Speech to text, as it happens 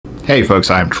Hey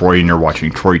folks, I'm Troy and you're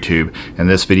watching TroyTube. In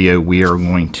this video we are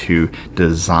going to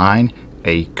design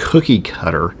a cookie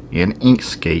cutter in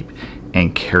Inkscape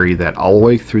and carry that all the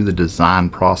way through the design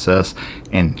process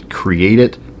and create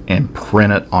it and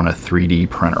print it on a 3D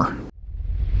printer.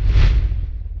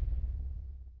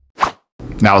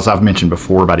 Now, as I've mentioned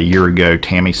before, about a year ago,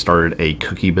 Tammy started a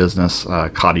cookie business,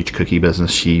 cottage cookie business.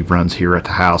 She runs here at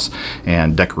the house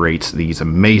and decorates these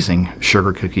amazing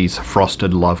sugar cookies,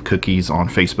 frosted love cookies on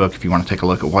Facebook if you want to take a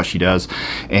look at what she does.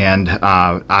 And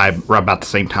right about the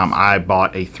same time, I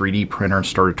bought a 3D printer and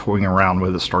started toying around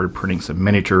with it, started printing some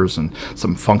miniatures and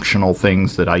some functional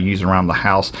things that I use around the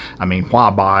house. I mean, why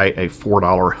buy a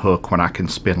 $4 hook when I can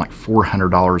spend like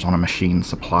 $400 on a machine and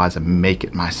supplies and make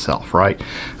it myself, right?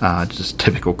 Just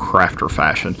typical crafter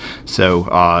fashion. So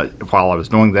while I was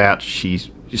doing that,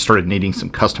 she started needing some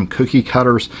custom cookie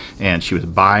cutters, and she was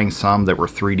buying some that were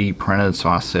 3D printed. So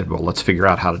I said, well, let's figure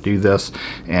out how to do this.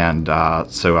 And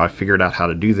so I figured out how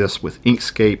to do this with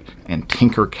Inkscape and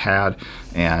Tinkercad,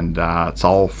 and it's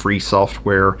all free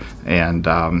software. And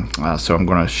so I'm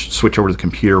going to switch over to the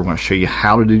computer. I'm going to show you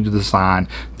how to do the design.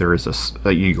 There is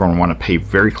you're going to want to pay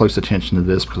very close attention to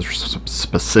this because there's some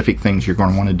specific things you're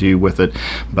going to want to do with it.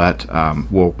 But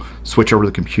we'll switch over to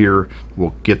the computer.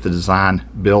 We'll get the design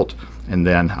built, and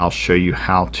then I'll show you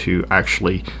how to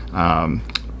actually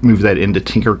move that into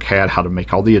Tinkercad, how to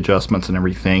make all the adjustments and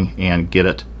everything and get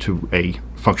it to a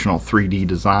functional 3D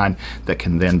design that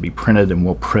can then be printed, and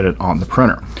we'll print it on the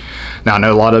printer. Now, I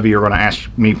know a lot of you are going to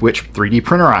ask me which 3D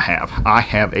printer I have. I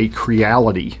have a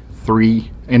Creality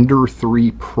Ender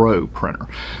 3 Pro printer.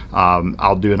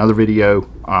 I'll do another video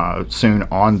soon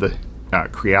on the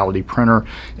Creality printer,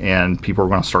 and people are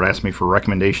going to start asking me for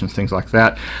recommendations, things like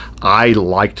that. I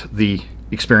liked the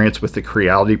experience with the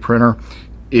Creality printer.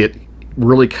 It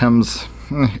really comes,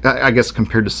 I guess,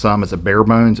 compared to some, as a bare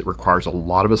bones. It requires a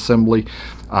lot of assembly,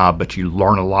 but you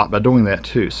learn a lot by doing that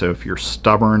too. So if you're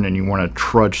stubborn and you want to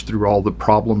trudge through all the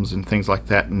problems and things like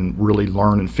that and really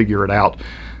learn and figure it out,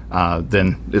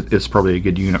 then it's probably a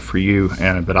good unit for you.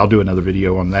 But I'll do another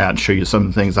video on that and show you some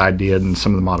of the things I did and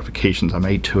some of the modifications I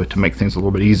made to it to make things a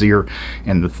little bit easier,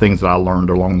 and the things that I learned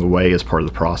along the way as part of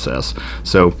the process.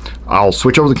 So I'll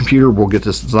switch over the computer, we'll get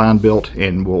this design built,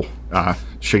 and we'll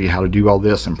show you how to do all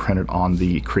this and print it on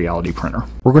the Creality printer.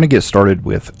 We're going to get started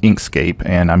with Inkscape,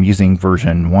 and I'm using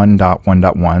version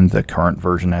 1.1.1, the current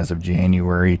version as of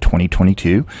January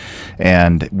 2022,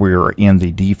 and we're in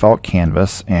the default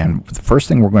canvas. And the first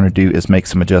thing we're going to do is make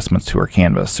some adjustments to our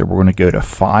canvas. So we're going to go to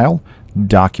File,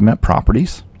 Document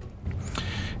Properties,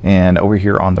 and over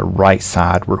here on the right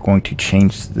side we're going to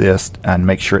change this and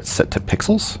make sure it's set to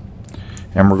pixels,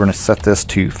 and we're going to set this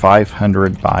to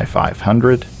 500 by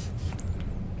 500.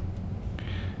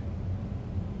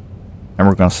 And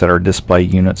we're going to set our display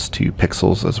units to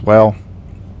pixels as well,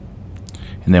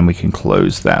 and then we can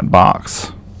close that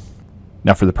box.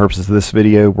 Now, for the purposes of this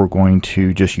video, we're going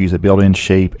to just use a built-in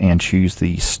shape and choose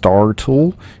the star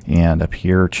tool, and up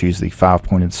here choose the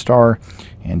 5-pointed star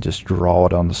and just draw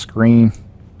it on the screen.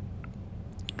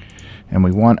 And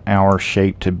we want our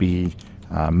shape to be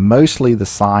mostly the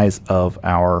size of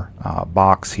our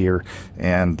box here,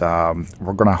 and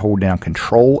we're going to hold down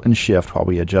Control and Shift while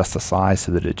we adjust the size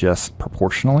so that it adjusts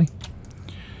proportionally.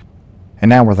 And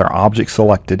now, with our object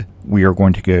selected, we are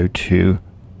going to go to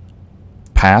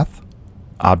Path,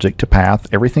 Object to Path.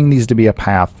 Everything needs to be a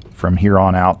path from here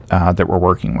on out that we're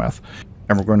working with.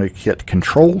 And we're going to hit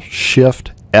Control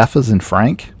Shift F as in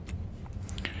Frank.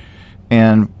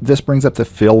 And this brings up the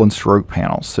fill and stroke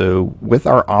panel. So with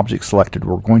our object selected,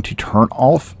 we're going to turn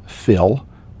off fill.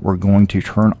 We're going to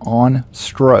turn on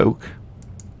stroke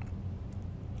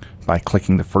by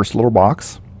clicking the first little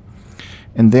box.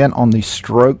 And then on the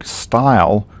stroke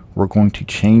style, we're going to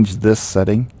change this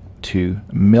setting to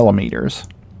millimeters.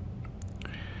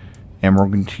 And we're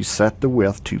going to set the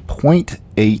width to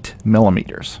 0.8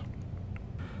 millimeters.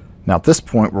 Now at this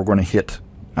point, we're going to hit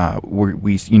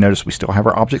you notice we still have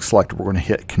our object selected. We're going to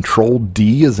hit Control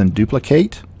D as in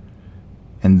duplicate,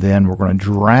 and then we're going to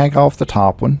drag off the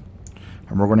top one,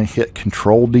 and we're going to hit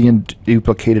Control D and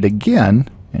duplicate it again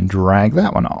and drag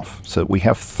that one off. So we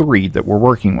have 3 that we're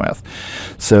working with.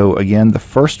 So again, the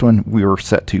first one we were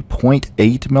set to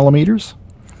 0.8 millimeters.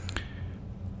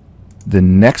 The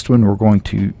next one we're going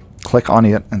to click on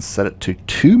it and set it to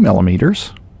 2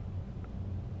 millimeters.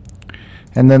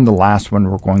 And then the last one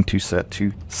we're going to set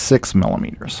to 6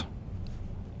 millimeters.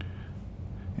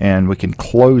 And we can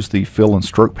close the fill and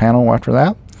stroke panel after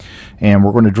that. And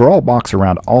we're going to draw a box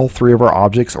around all 3 of our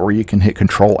objects, or you can hit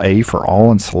Control A for all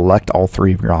and select all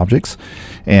 3 of your objects.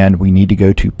 And we need to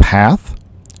go to Path,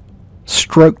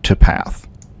 Stroke to Path.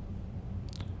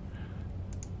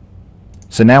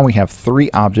 So now we have 3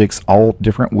 objects, all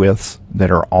different widths, that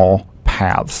are all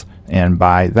paths. And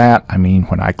by that, I mean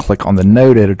when I click on the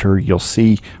node editor, you'll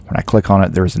see when I click on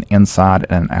it, there's an inside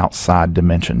and an outside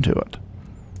dimension to it.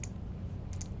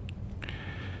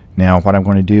 Now what I'm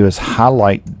going to do is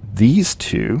highlight these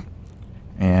 2,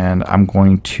 and I'm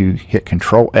going to hit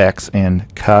Control X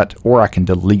and cut, or I can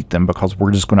delete them because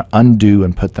we're just going to undo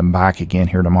and put them back again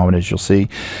here in a moment, as you'll see.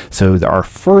 So our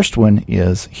first one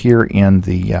is here in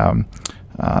the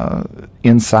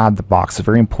inside the box. It's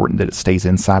very important that it stays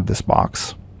inside this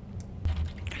box.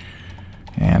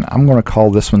 And I'm going to call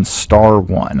this one Star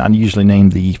 1. I usually name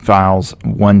the files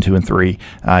 1, 2, and 3.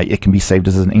 It can be saved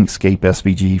as an Inkscape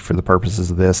SVG for the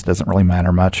purposes of this. It doesn't really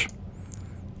matter much.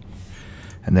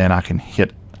 And then I can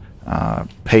hit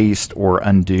paste or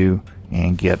undo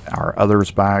and get our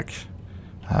others back.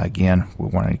 Again, we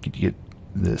want to get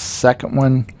the second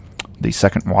one, the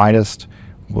second widest.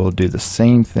 We'll do the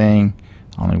same thing,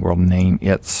 only we'll name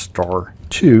it Star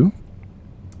 2.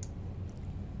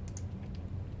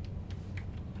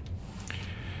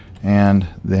 And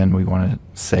then we want to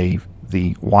save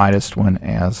the widest one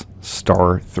as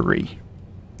Star 3.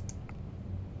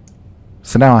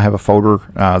 So now I have a folder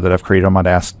that I've created on my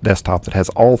desktop that has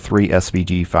all 3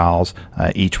 SVG files.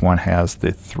 Each one has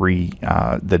the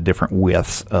different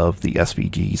widths of the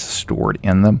SVGs stored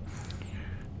in them.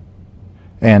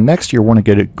 And next you're going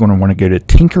to want to go to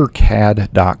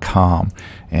Tinkercad.com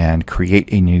and create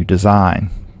a new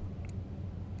design.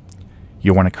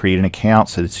 You want to create an account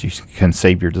so that you can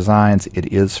save your designs.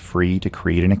 It is free to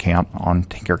create an account on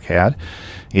Tinkercad.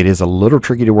 It is a little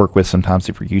tricky to work with sometimes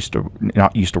if you're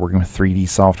not used to working with 3D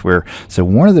software. So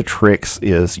one of the tricks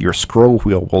is your scroll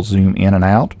wheel will zoom in and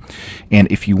out. And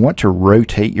if you want to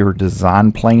rotate your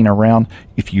design plane around,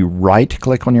 if you right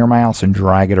click on your mouse and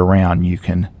drag it around, you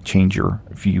can change your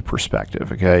view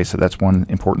perspective. Okay, so that's one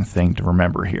important thing to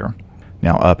remember here.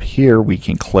 Now up here we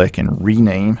can click and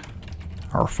rename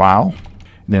our file.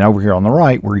 Then over here on the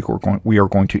right, we are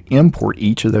going to import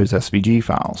each of those SVG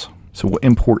files. So we'll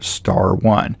import Star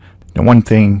 1. Now one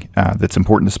thing that's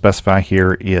important to specify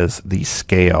here is the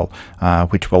scale,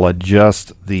 which will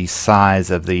adjust the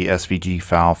size of the SVG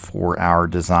file for our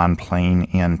design plane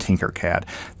in Tinkercad.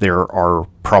 There are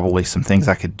probably some things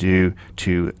I could do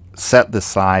to set the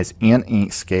size in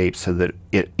Inkscape so that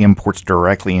it imports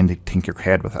directly into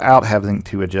Tinkercad without having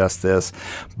to adjust this,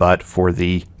 but for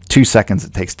the 2 seconds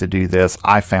it takes to do this,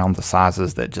 I found the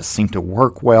sizes that just seem to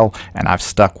work well, and I've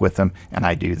stuck with them, and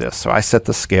I do this. So I set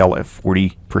the scale at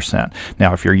 40%.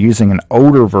 Now if you're using an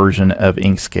older version of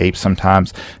Inkscape,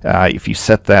 sometimes if you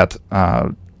set that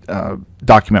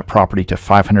document property to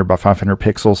 500 by 500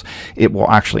 pixels, it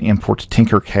will actually import to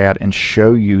Tinkercad and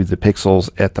show you the pixels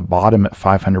at the bottom at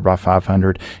 500 by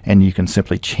 500, and you can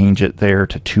simply change it there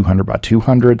to 200 by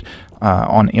 200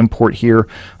 on import here,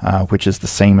 which is the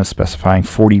same as specifying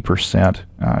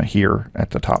 40% here at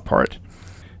the top part.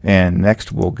 And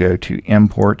next we'll go to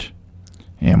import,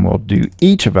 and we'll do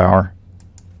each of our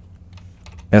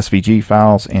SVG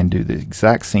files and do the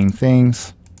exact same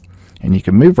things, and you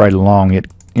can move right along.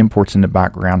 It imports in the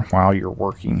background while you're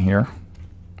working here,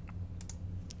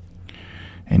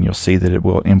 and you'll see that it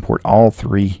will import all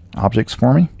 3 objects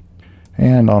for me,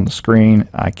 and on the screen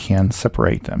I can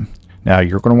separate them. Now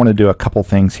you're going to want to do a couple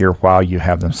things here while you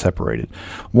have them separated.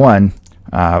 One,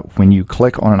 when you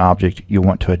click on an object, you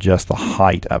want to adjust the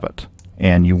height of it,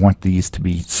 and you want these to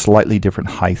be slightly different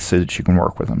heights so that you can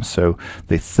work with them. So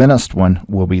the thinnest one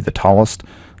will be the tallest,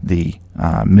 the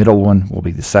middle one will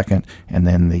be the second, and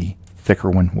then the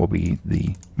thicker one will be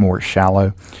the more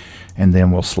shallow. And then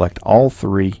we'll select all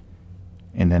 3,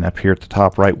 and then up here at the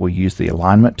top right we'll use the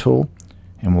alignment tool,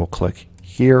 and we'll click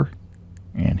here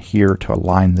and here to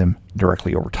align them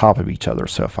directly over top of each other.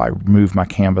 So if I move my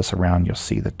canvas around, you'll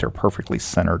see that they're perfectly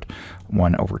centered,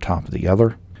 one over top of the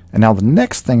other. And now the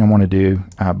next thing I want to do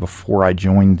before I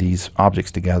join these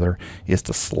objects together is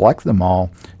to select them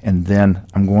all, and then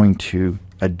I'm going to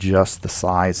adjust the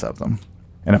size of them.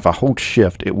 And if I hold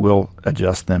shift, it will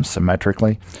adjust them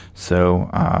symmetrically. So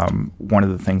one of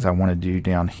the things I want to do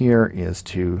down here is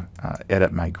to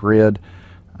edit my grid.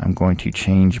 I'm going to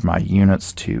change my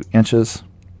units to inches,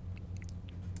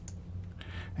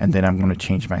 and then I'm going to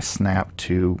change my snap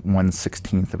to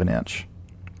 1/16 of an inch.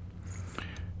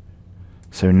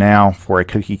 So now for a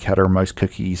cookie cutter, most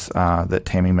cookies that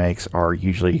Tammy makes are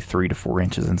usually 3 to 4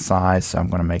 inches in size, so I'm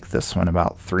going to make this one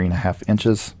about 3.5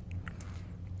 inches.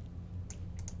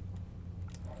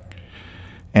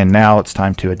 And now it's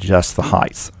time to adjust the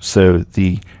heights. So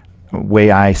the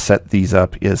way I set these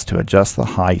up is to adjust the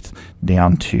height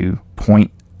down to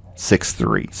 0.6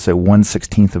 1.63, so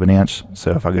 1/16 of an inch.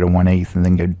 So if I go to 1/8 and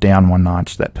then go down 1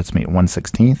 notch, that puts me at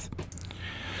 1/16.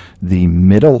 The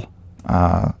middle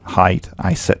height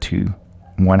I set to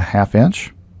 1/2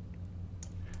 inch,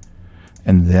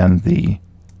 and then the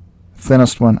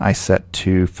thinnest one I set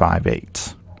to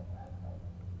 5/8.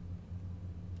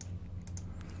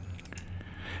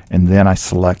 And then I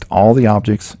select all the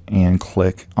objects and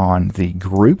click on the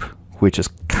group, which is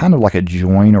kind of like a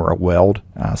join or a weld,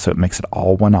 so it makes it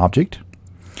all one object.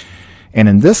 And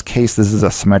in this case, this is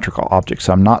a symmetrical object,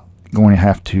 so I'm not going to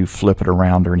have to flip it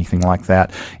around or anything like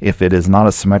that. If it is not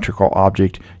a symmetrical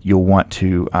object, you'll want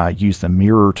to use the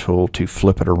mirror tool to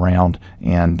flip it around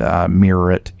and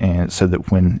mirror it, and so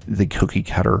that when the cookie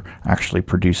cutter actually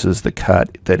produces the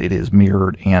cut, that it is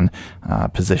mirrored and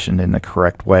positioned in the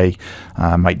correct way.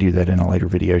 I might do that in a later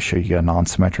video, show you a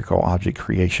non-symmetrical object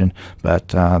creation, but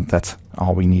that's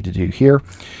all we need to do here.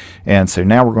 And so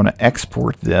now we're going to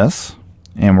export this,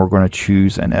 and we're going to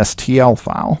choose an STL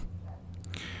file,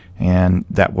 and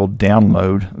that will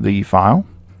download the file.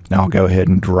 Now I'll go ahead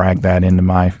and drag that into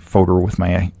my folder with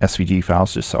my SVG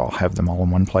files, just so I'll have them all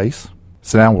in one place.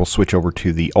 So now we'll switch over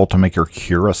to the Ultimaker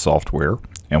Cura software,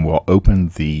 and we'll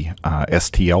open the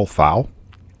STL file.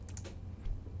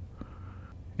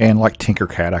 And like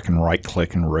Tinkercad, I can right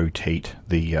click and rotate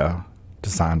the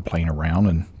design plane around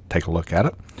and take a look at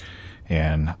it.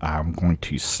 And I'm going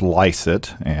to slice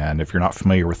it. And if you're not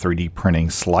familiar with 3D printing,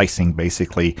 slicing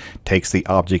basically takes the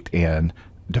object and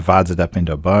divides it up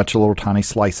into a bunch of little tiny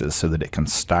slices so that it can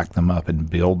stack them up and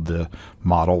build the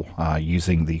model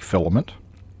using the filament.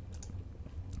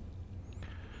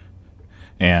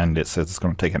 And it says it's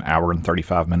going to take 1 hour and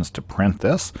 35 minutes to print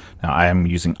this. Now I am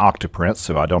using Octoprint,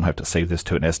 so I don't have to save this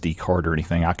to an SD card or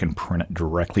anything. I can print it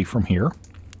directly from here.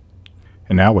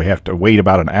 And now we have to wait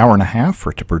about 1.5 hours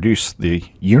for it to produce the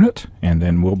unit, and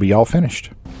then we'll be all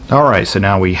finished. Alright, so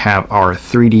now we have our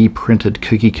 3D printed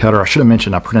cookie cutter. I should have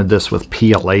mentioned I printed this with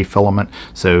PLA filament,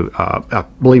 so I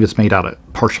believe it's made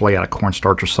partially out of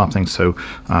cornstarch or something, so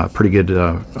pretty good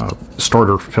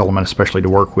starter filament, especially to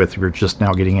work with if you're just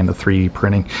now getting into 3D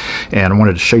printing. And I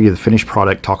wanted to show you the finished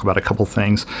product, talk about a couple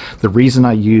things. The reason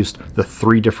I used the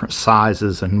 3 different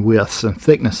sizes and widths and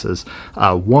thicknesses,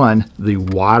 one, the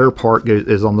wider part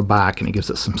is on the back, and it gives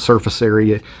it some surface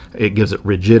area, it gives it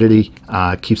rigidity,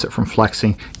 keeps it from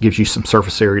flexing, gives you some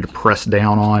surface area to press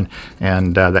down on,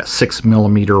 and that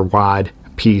 6mm wide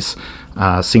piece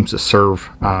seems to serve,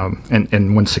 and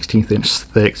 1/16 inch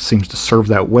thick seems to serve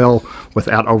that well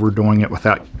without overdoing it,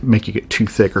 without making it too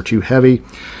thick or too heavy.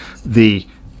 The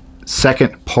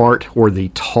second part, or the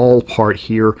tall part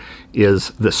here,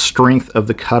 is the strength of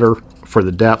the cutter for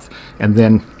the depth, and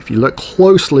then if you look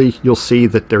closely, you'll see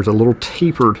that there's a little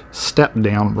tapered step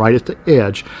down right at the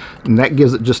edge, and that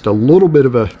gives it just a little bit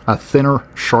of a thinner,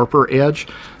 sharper edge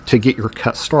to get your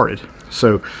cut started.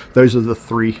 So those are the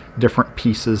 3 different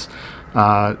pieces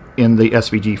in the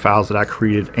SVG files that I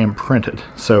created and printed.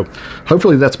 So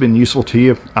hopefully that's been useful to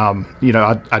you. You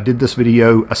know, I did this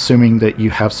video assuming that you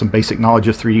have some basic knowledge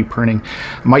of 3D printing.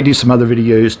 I might do some other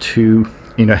videos to,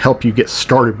 you know, help you get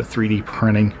started with 3D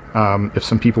printing. If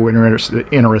some people are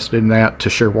interested in that, to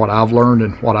share what I've learned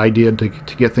and what I did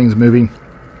to get things moving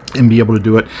and be able to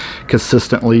do it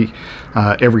consistently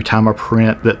every time I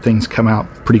print, that things come out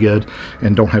pretty good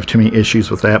and don't have too many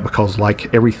issues with that, because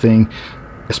like everything,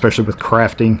 especially with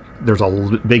crafting, there's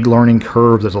a big learning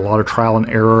curve. There's a lot of trial and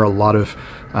error, a lot of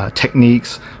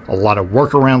techniques, a lot of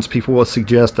workarounds people will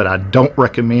suggest that I don't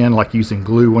recommend, like using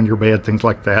glue on your bed, things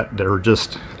like that, that are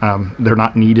just, they're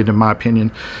not needed in my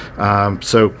opinion.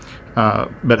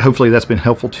 But hopefully that's been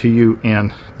helpful to you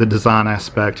in the design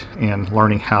aspect and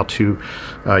learning how to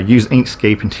use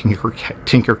Inkscape and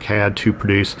Tinkercad to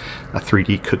produce a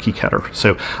 3D cookie cutter.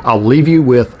 So I'll leave you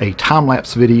with a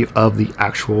time-lapse video of the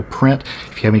actual print.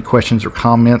 If you have any questions or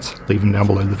comments, leave them down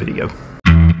below the video.